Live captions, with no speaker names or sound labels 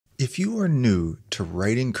If you are new to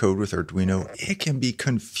writing code with Arduino, it can be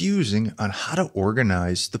confusing on how to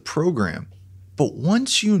organize the program. But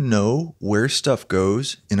once you know where stuff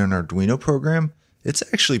goes in an Arduino program, it's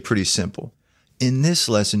actually pretty simple. In this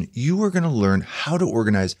lesson, you are going to learn how to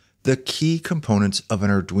organize the key components of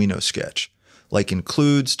an Arduino sketch, like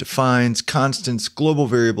includes, defines, constants, global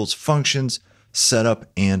variables, functions,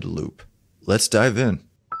 setup, and loop. Let's dive in.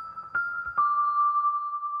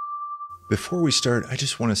 Before we start, I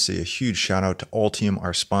just want to say a huge shout out to Altium,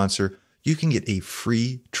 our sponsor. You can get a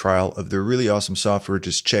free trial of their really awesome software.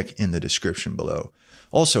 Just check in the description below.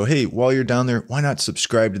 Also, hey, while you're down there, why not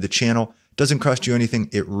subscribe to the channel? Doesn't cost you anything.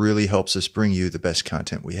 It really helps us bring you the best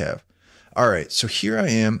content we have. All right, so here I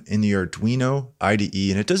am in the Arduino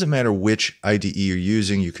IDE, and it doesn't matter which IDE you're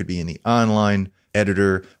using. You could be in the online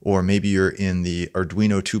editor, or maybe you're in the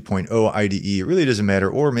Arduino 2.0 IDE. It really doesn't matter,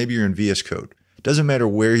 or maybe you're in VS Code. Doesn't matter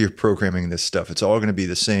where you're programming this stuff. It's all going to be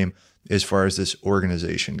the same as far as this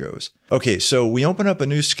organization goes. Okay, so we open up a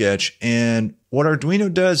new sketch, and what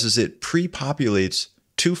Arduino does is it pre-populates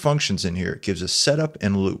two functions in here. It gives us setup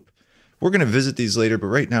and loop. We're going to visit these later, but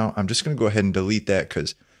right now I'm just going to go ahead and delete that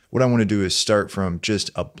because what I want to do is start from just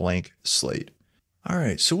a blank slate. All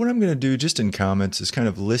right, so what I'm going to do just in comments is kind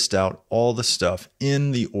of list out all the stuff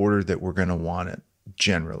in the order that we're going to want it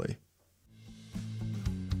generally.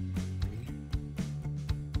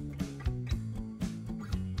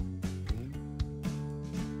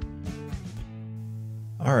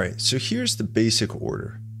 All right, so here's the basic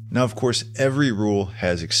order. Now, of course, every rule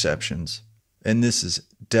has exceptions, and this is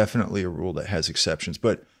definitely a rule that has exceptions,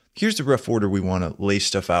 but here's the rough order we want to lay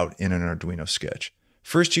stuff out in an Arduino sketch.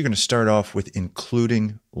 First, you're going to start off with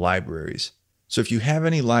including libraries. So if you have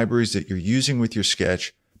any libraries that you're using with your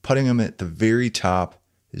sketch, putting them at the very top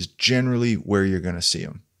is generally where you're going to see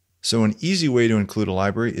them. So an easy way to include a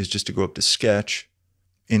library is just to go up to Sketch,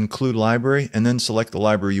 Include Library, and then select the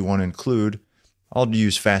library you want to include. I'll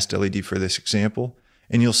use FastLED for this example,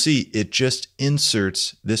 and you'll see it just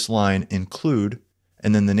inserts this line include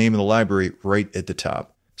and then the name of the library right at the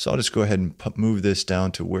top. So I'll just go ahead and move this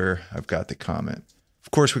down to where I've got the comment.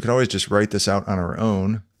 Of course, we could always just write this out on our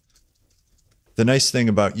own. The nice thing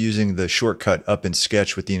about using the shortcut up in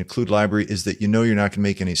Sketch with the include library is that you know you're not going to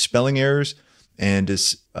make any spelling errors, and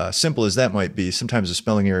as simple as that might be, sometimes a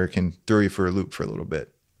spelling error can throw you for a loop for a little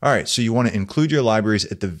bit. All right, so you want to include your libraries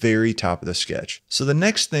at the very top of the sketch. So the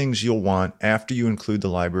next things you'll want after you include the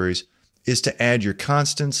libraries is to add your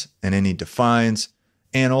constants and any defines,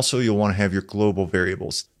 and also you'll want to have your global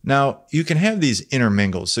variables. Now, you can have these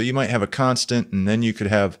intermingles. So you might have a constant, and then you could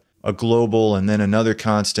have a global, and then another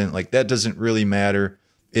constant. Like that doesn't really matter.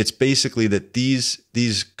 It's basically that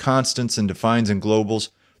these constants and defines and globals,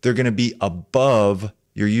 they're going to be above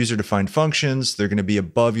your user-defined functions. They're going to be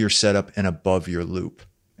above your setup and above your loop.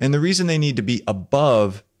 And the reason they need to be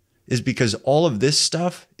above is because all of this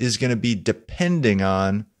stuff is going to be depending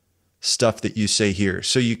on stuff that you say here.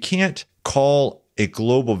 So you can't call a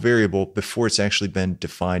global variable before it's actually been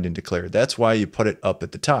defined and declared. That's why you put it up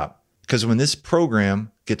at the top. Because when this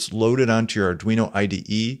program gets loaded onto your Arduino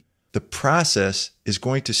IDE, the process is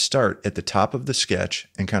going to start at the top of the sketch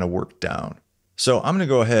and kind of work down. So I'm going to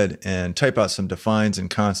go ahead and type out some defines and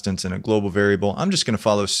constants and a global variable. I'm just going to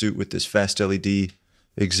follow suit with this FastLED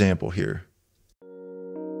example here.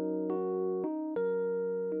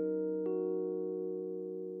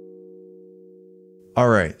 All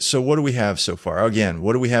right, so what do we have so far? Again,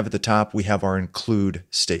 what do we have at the top? We have our include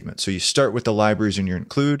statement. So you start with the libraries in your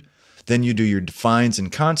include, then you do your defines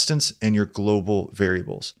and constants and your global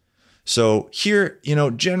variables. So here,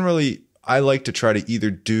 generally I like to try to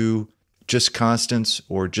either do just constants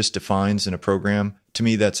or just defines in a program. To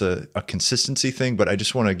me, that's a consistency thing, but I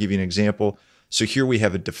just want to give you an example. So here we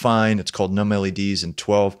have a define, it's called num_LEDs and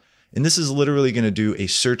 12, and this is literally going to do a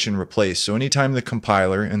search and replace. So anytime the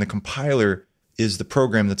compiler, and the compiler is the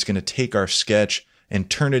program that's going to take our sketch and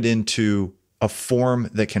turn it into a form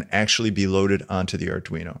that can actually be loaded onto the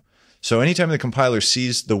Arduino. So anytime the compiler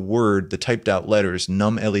sees the word, the typed out letters,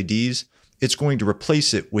 num_LEDs, it's going to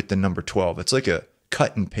replace it with the number 12. It's like a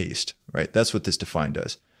cut and paste, right? That's what this define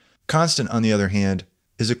does. Constant, on the other hand,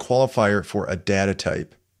 is a qualifier for a data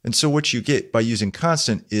type. And so what you get by using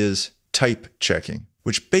constant is type checking,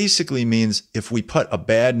 which basically means if we put a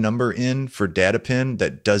bad number in for data pin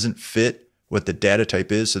that doesn't fit what the data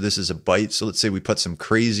type is, so this is a byte, so let's say we put some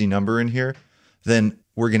crazy number in here, then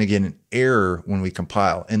we're going to get an error when we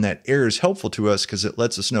compile. And that error is helpful to us because it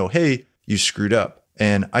lets us know, hey, you screwed up.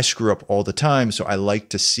 And I screw up all the time, so I like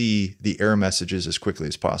to see the error messages as quickly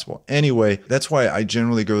as possible. Anyway, that's why I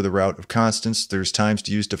generally go the route of constants. There's times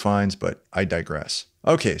to use defines, but I digress.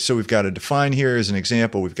 Okay, so we've got a define here as an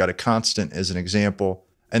example. We've got a constant as an example.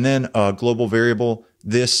 And then a global variable.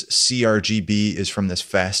 This CRGB is from this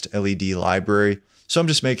FastLED library. So I'm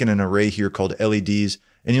just making an array here called LEDs.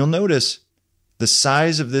 And you'll notice the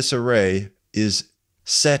size of this array is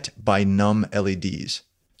set by num LEDs.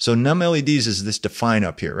 So num LEDs is this define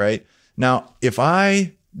up here, right? Now, if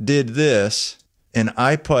I did this and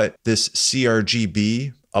I put this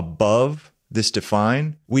CRGB above this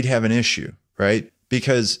define, we'd have an issue, right?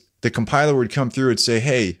 Because the compiler would come through and say,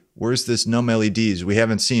 hey, where's this num LEDs? We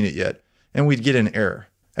haven't seen it yet. And we'd get an error.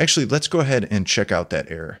 Actually, let's go ahead and check out that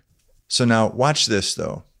error. So now watch this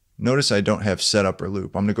though. Notice I don't have setup or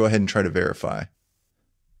loop. I'm gonna go ahead and try to verify.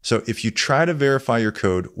 So if you try to verify your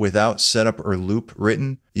code without setup or loop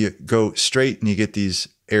written, you go straight and you get these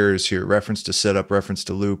errors here, reference to setup, reference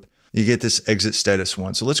to loop. You get this exit status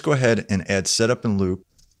 1. So let's go ahead and add setup and loop.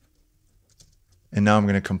 And now I'm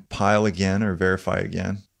going to compile again or verify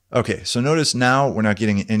again. Okay, so notice now we're not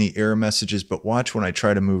getting any error messages, but watch when I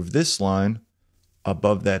try to move this line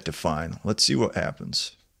above that define. Let's see what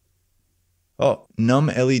happens. Oh, num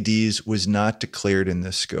LEDs was not declared in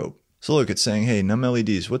this scope. So look, it's saying, hey, num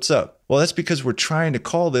LEDs, what's up? Well, that's because we're trying to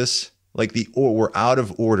call this like we're out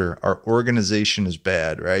of order. Our organization is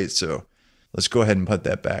bad, right? So let's go ahead and put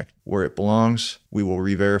that back where it belongs. We will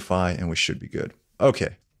re-verify and we should be good.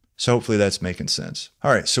 Okay, so hopefully that's making sense.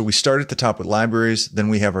 All right, so we start at the top with libraries. Then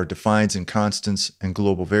we have our defines and constants and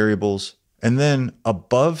global variables. And then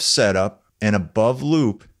above setup and above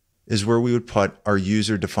loop is where we would put our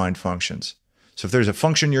user-defined functions. So if there's a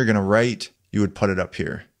function you're going to write, you would put it up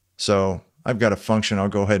here. So I've got a function. I'll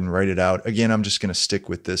go ahead and write it out. Again, I'm just going to stick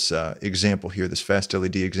with this example here, this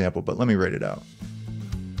FastLED example, but let me write it out.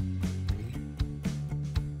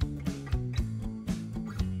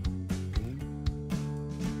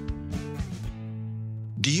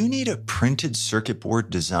 Do you need a printed circuit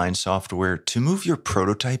board design software to move your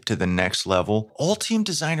prototype to the next level? Altium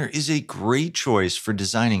Designer is a great choice for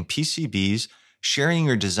designing PCBs, sharing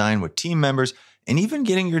your design with team members, and even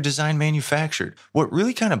getting your design manufactured. What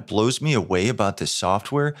really kind of blows me away about this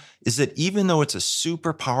software is that even though it's a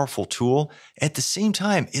super powerful tool, at the same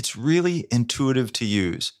time, it's really intuitive to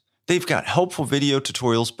use. They've got helpful video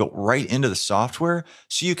tutorials built right into the software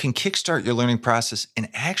so you can kickstart your learning process and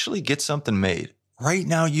actually get something made. Right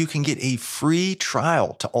now, you can get a free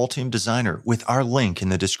trial to Altium Designer with our link in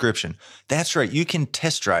the description. That's right, you can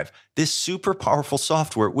test drive this super powerful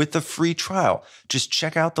software with a free trial. Just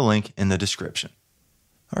check out the link in the description.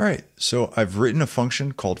 All right, so I've written a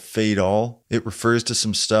function called fadeAll. It refers to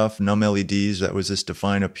some stuff, num LEDs, that was this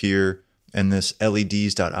define up here, and this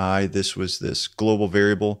LEDs.I, this was this global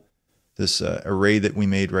variable, this array that we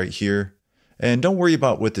made right here. And don't worry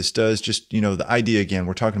about what this does. Just, the idea again,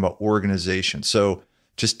 we're talking about organization. So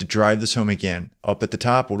just to drive this home again, up at the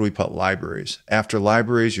top, what do we put? Libraries. After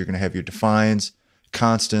libraries, you're going to have your defines,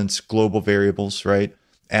 constants, global variables, right?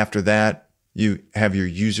 After that, you have your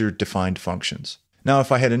user-defined functions. Now,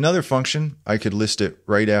 if I had another function, I could list it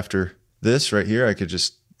right after this right here. I could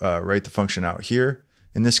just write the function out here.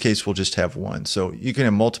 In this case, we'll just have one. So you can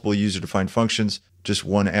have multiple user-defined functions, just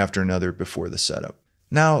one after another before the setup.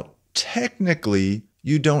 Now, technically,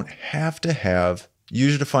 you don't have to have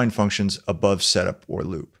user-defined functions above setup or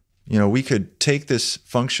loop. We could take this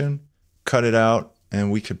function, cut it out, and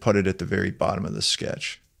we could put it at the very bottom of the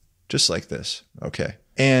sketch, just like this, okay?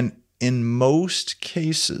 And in most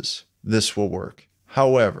cases, this will work.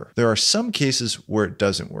 However, there are some cases where it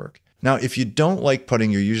doesn't work. Now, if you don't like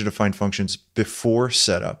putting your user-defined functions before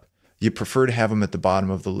setup, you prefer to have them at the bottom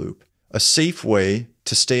of the loop. A safe way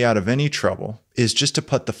to stay out of any trouble is just to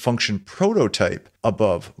put the function prototype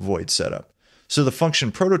above void setup. So the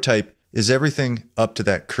function prototype is everything up to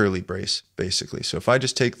that curly brace, basically. So if I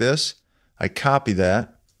just take this, I copy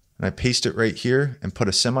that, and I paste it right here and put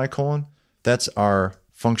a semicolon, that's our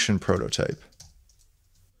function prototype.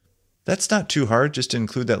 That's not too hard, just to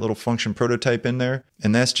include that little function prototype in there.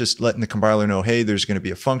 And that's just letting the compiler know, hey, there's going to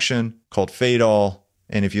be a function called fadeAll.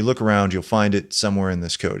 And if you look around, you'll find it somewhere in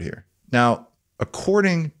this code here. Now,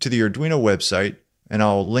 according to the Arduino website, and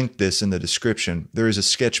I'll link this in the description, there is a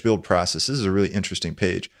sketch build process. This is a really interesting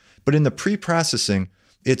page. But in the pre-processing,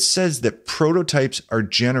 it says that prototypes are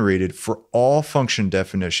generated for all function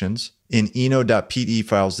definitions in eno.pd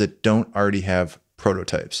files that don't already have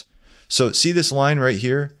prototypes. So see this line right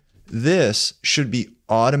here? This should be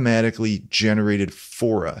automatically generated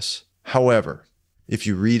for us. However, if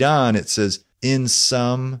you read on, it says, in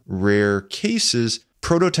some rare cases,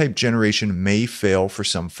 prototype generation may fail for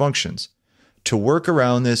some functions. To work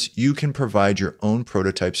around this, you can provide your own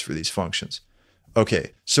prototypes for these functions.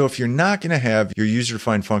 Okay, so if you're not going to have your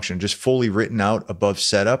user-defined function just fully written out above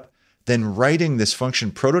setup, then writing this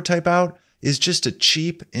function prototype out is just a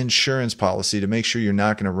cheap insurance policy to make sure you're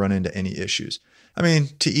not going to run into any issues. I mean,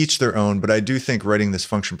 to each their own, but I do think writing this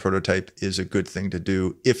function prototype is a good thing to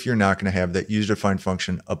do if you're not going to have that user-defined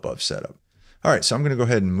function above setup. All right, so I'm going to go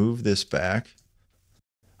ahead and move this back.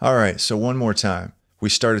 All right, so one more time. We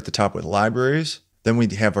start at the top with libraries. Then we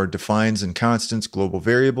have our defines and constants, global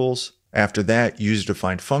variables. After that,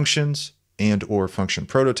 user-defined functions and or function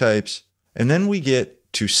prototypes. And then we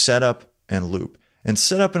get to setup and loop. And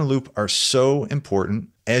setup and loop are so important.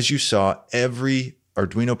 As you saw, every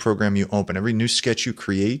Arduino program you open, every new sketch you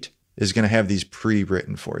create is going to have these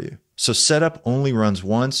pre-written for you. So setup only runs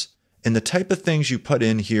once. And the type of things you put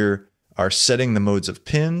in here are setting the modes of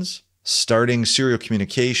pins, starting serial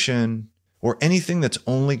communication, or anything that's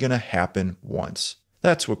only going to happen once.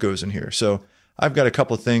 That's what goes in here. So I've got a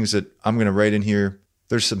couple of things that I'm going to write in here.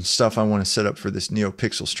 There's some stuff I want to set up for this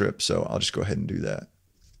NeoPixel strip, so I'll just go ahead and do that.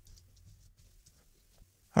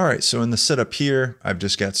 All right, so in the setup here, I've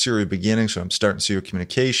just got serial beginning, so I'm starting serial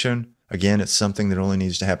communication. Again, it's something that only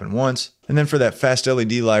needs to happen once. And then for that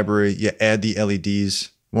FastLED library, you add the LEDs.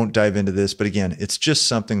 Won't dive into this, but again, it's just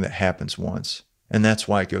something that happens once. And that's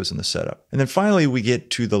why it goes in the setup. And then finally, we get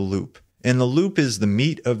to the loop. And the loop is the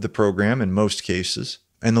meat of the program in most cases.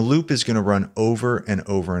 And the loop is going to run over and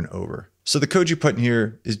over and over. So the code you put in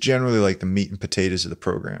here is generally like the meat and potatoes of the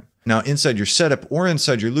program. Now, inside your setup or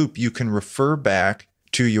inside your loop, you can refer back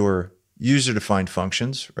to your user-defined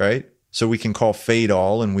functions, right? So we can call fade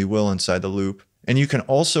all, and we will inside the loop. And you can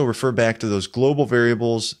also refer back to those global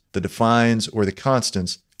variables, the defines, or the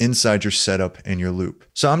constants inside your setup and your loop.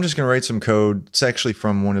 So I'm just going to write some code. It's actually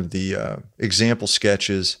from one of the example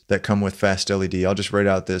sketches that come with FastLED. I'll just write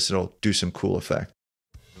out this. It'll do some cool effect.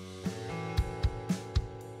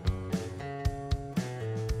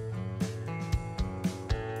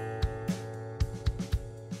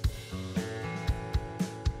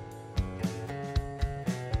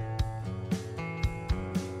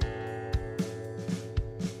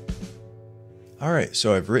 All right,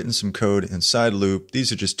 so I've written some code inside loop.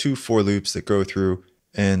 These are just 2 for loops that go through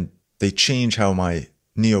and they change how my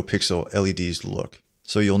NeoPixel LEDs look.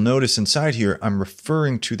 So you'll notice inside here, I'm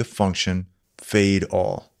referring to the function fade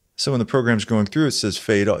all. So when the program's going through, it says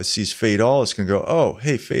fade all. It sees fade all. It's going to go, oh,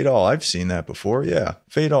 hey, fade all. I've seen that before. Yeah,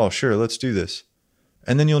 fade all. Sure, let's do this.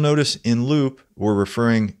 And then you'll notice in loop, we're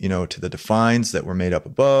referring, to the defines that were made up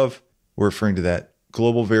above. We're referring to that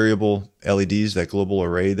global variable LEDs, that global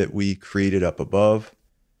array that we created up above.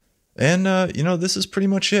 And, this is pretty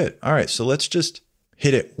much it. All right, so let's just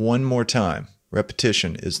hit it one more time.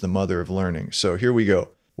 Repetition is the mother of learning. So here we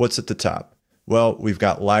go. What's at the top? Well, we've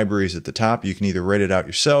got libraries at the top. You can either write it out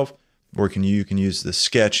yourself, or you can use the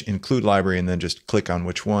sketch, include library, and then just click on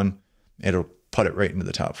which one. It'll put it right into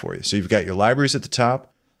the top for you. So you've got your libraries at the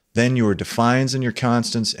top, then your defines and your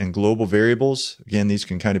constants and global variables. Again, these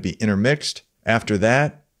can kind of be intermixed. After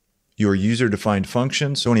that, your user-defined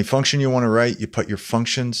functions. So any function you want to write, you put your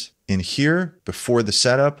functions in here before the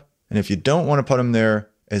setup. And if you don't want to put them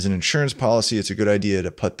there as an insurance policy, it's a good idea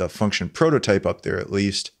to put the function prototype up there at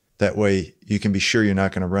least. That way you can be sure you're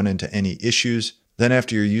not going to run into any issues. Then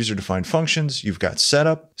after your user-defined functions, you've got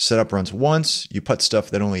setup. Setup runs once. You put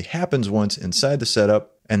stuff that only happens once inside the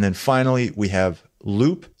setup. And then finally, we have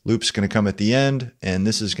loop. Loop's going to come at the end. And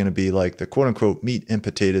this is going to be like the quote-unquote meat and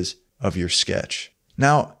potatoes of your sketch.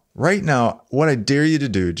 Now, right now, what I dare you to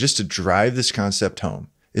do just to drive this concept home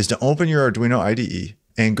is to open your Arduino IDE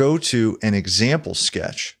and go to an example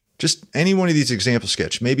sketch. Just any one of these example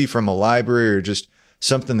sketch, maybe from a library or just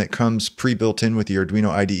something that comes pre-built in with the Arduino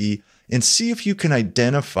IDE, and see if you can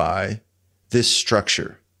identify this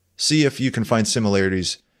structure. See if you can find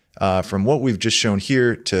similarities from what we've just shown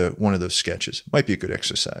here to one of those sketches. Might be a good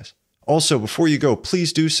exercise. Also, before you go,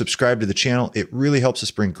 please do subscribe to the channel. It really helps us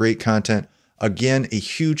bring great content. Again, a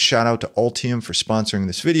huge shout out to Altium for sponsoring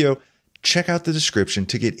this video. Check out the description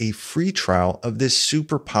to get a free trial of this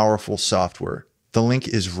super powerful software. The link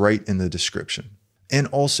is right in the description. And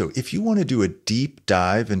also, if you want to do a deep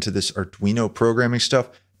dive into this Arduino programming stuff,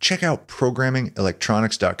 check out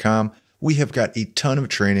programmingelectronics.com. We have got a ton of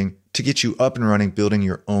training to get you up and running building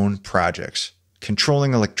your own projects.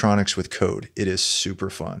 Controlling electronics with code. It is super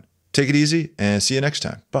fun. Take it easy and see you next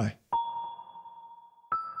time. Bye.